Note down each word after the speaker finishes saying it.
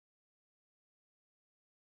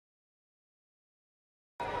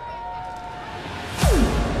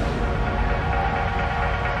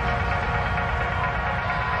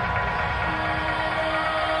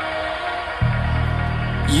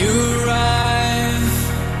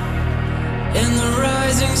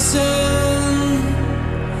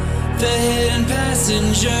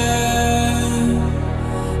messenger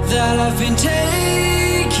that I've been taken.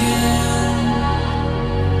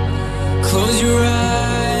 Close your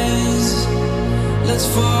eyes, let's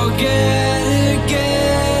forget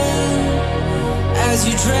again. As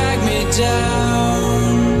you drag me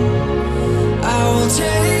down, I will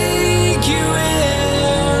take you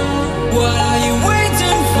in. What are you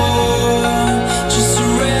waiting for? Just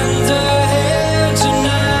surrender here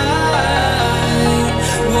tonight.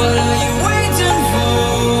 What are you waiting for?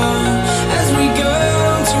 As we go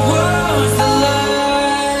towards the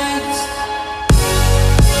lights.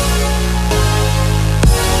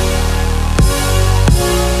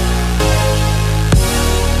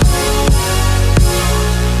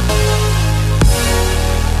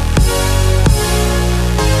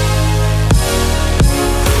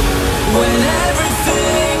 When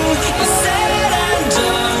everything is said and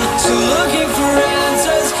done, so looking for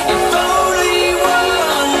answers, if only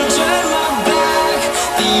one. Turn my back,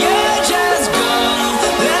 the edge has gone,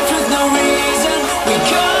 left with no reason, we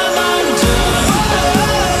come undone.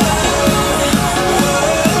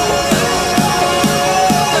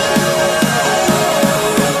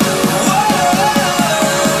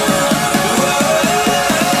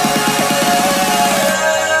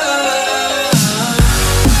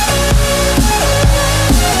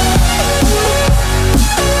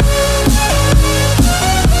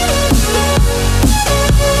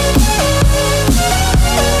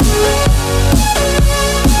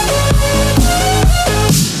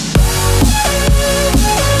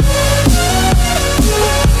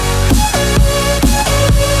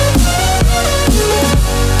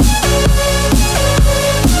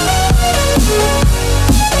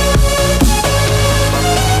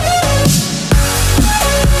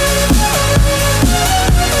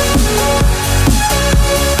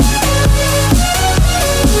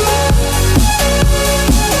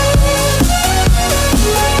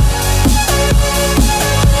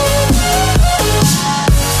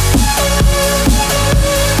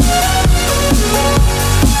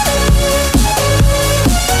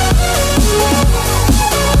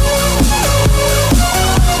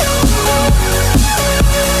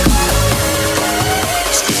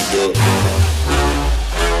 Stand up.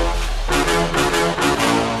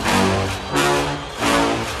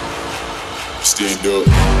 Stand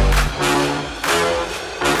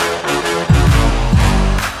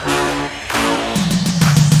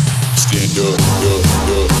up.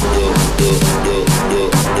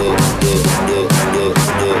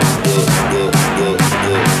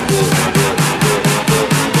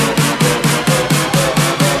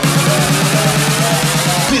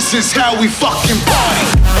 This is how we fucking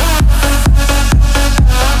party.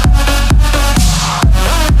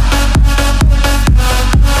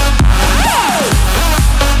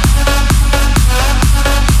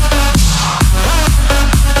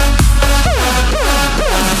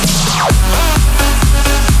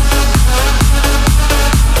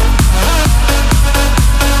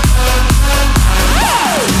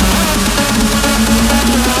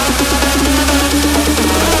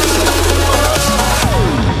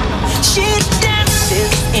 She danced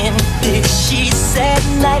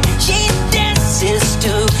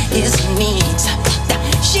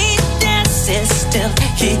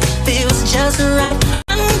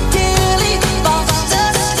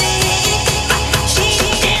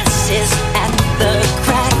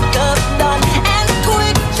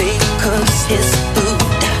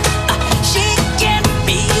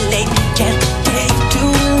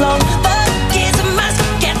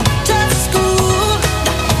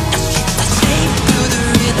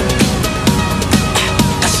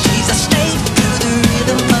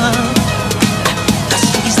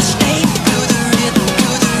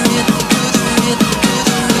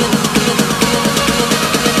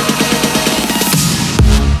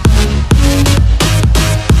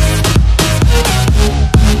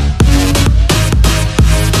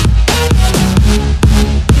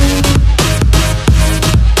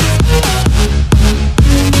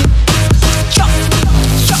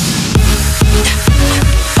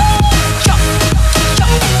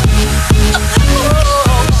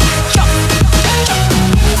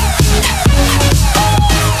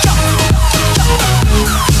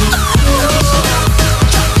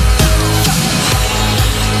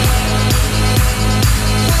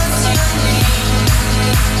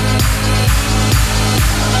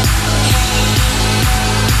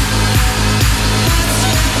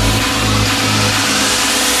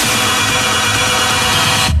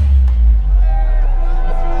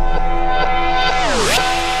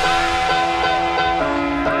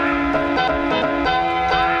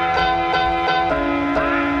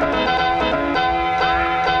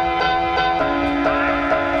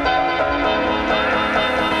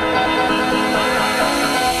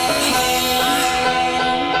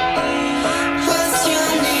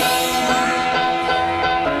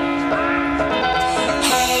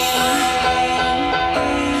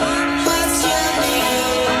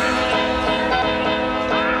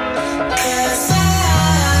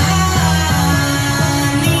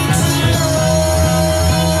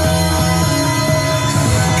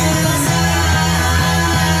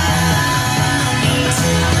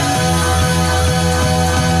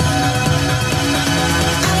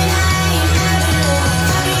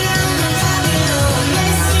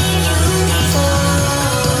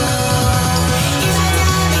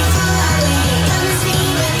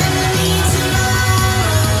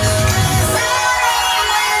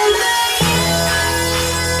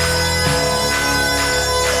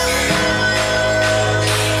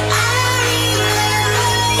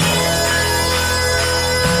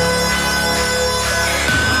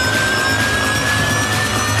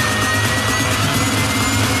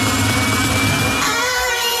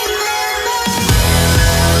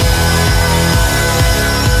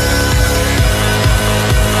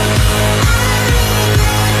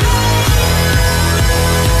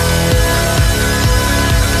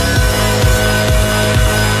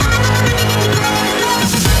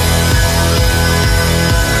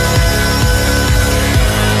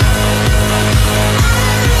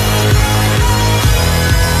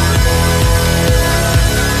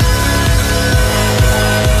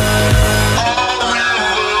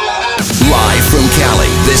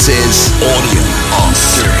This is Audio on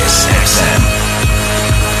Sirius XM.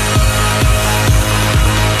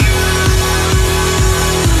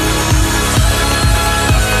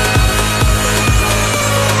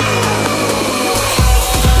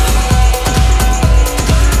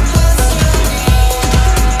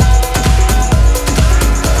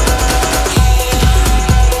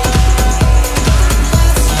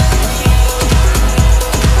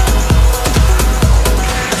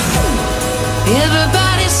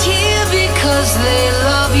 Everybody's here because they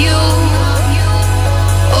love you.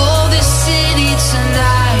 Oh, this city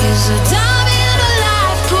tonight is a diamond of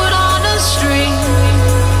life put on a string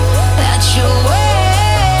that you're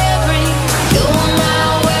wearing. You're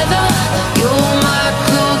my weather, you're my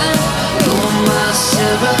clothing, you're my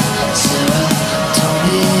serotonin.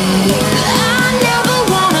 I never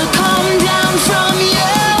wanna come down from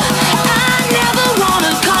you. I never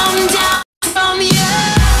wanna come down from you.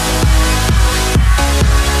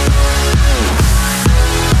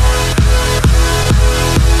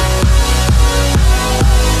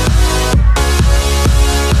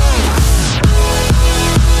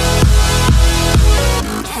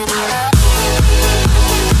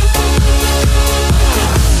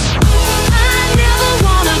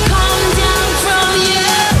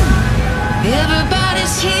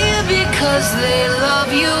 They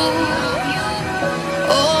love you.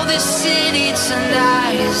 Oh, this city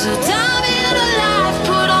tonight is a diamond of life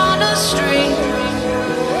put on a string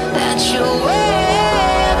that you're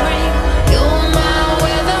wearing. You're my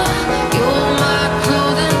weather, you're my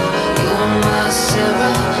clothing, you're my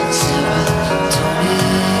serotonin.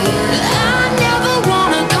 I never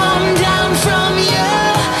wanna come down from you.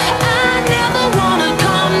 I never wanna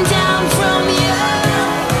come down from you.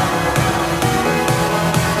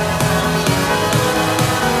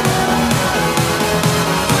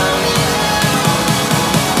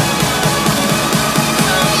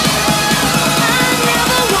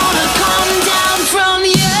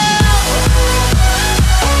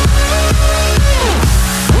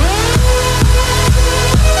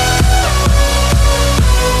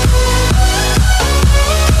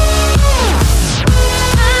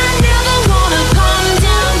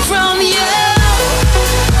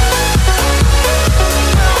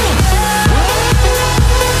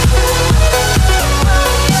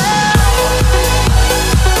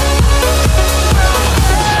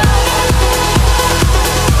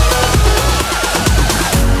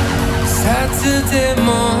 Saturday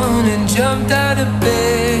morning, jumped out of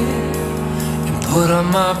bed and put on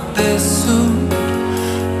my best suit.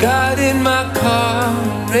 Got in my car,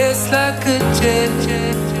 raced like a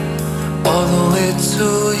jet all the way to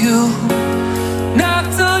you.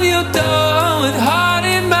 Knocked on your door with heart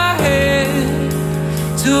in my head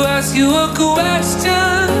to ask you a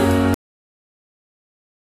question.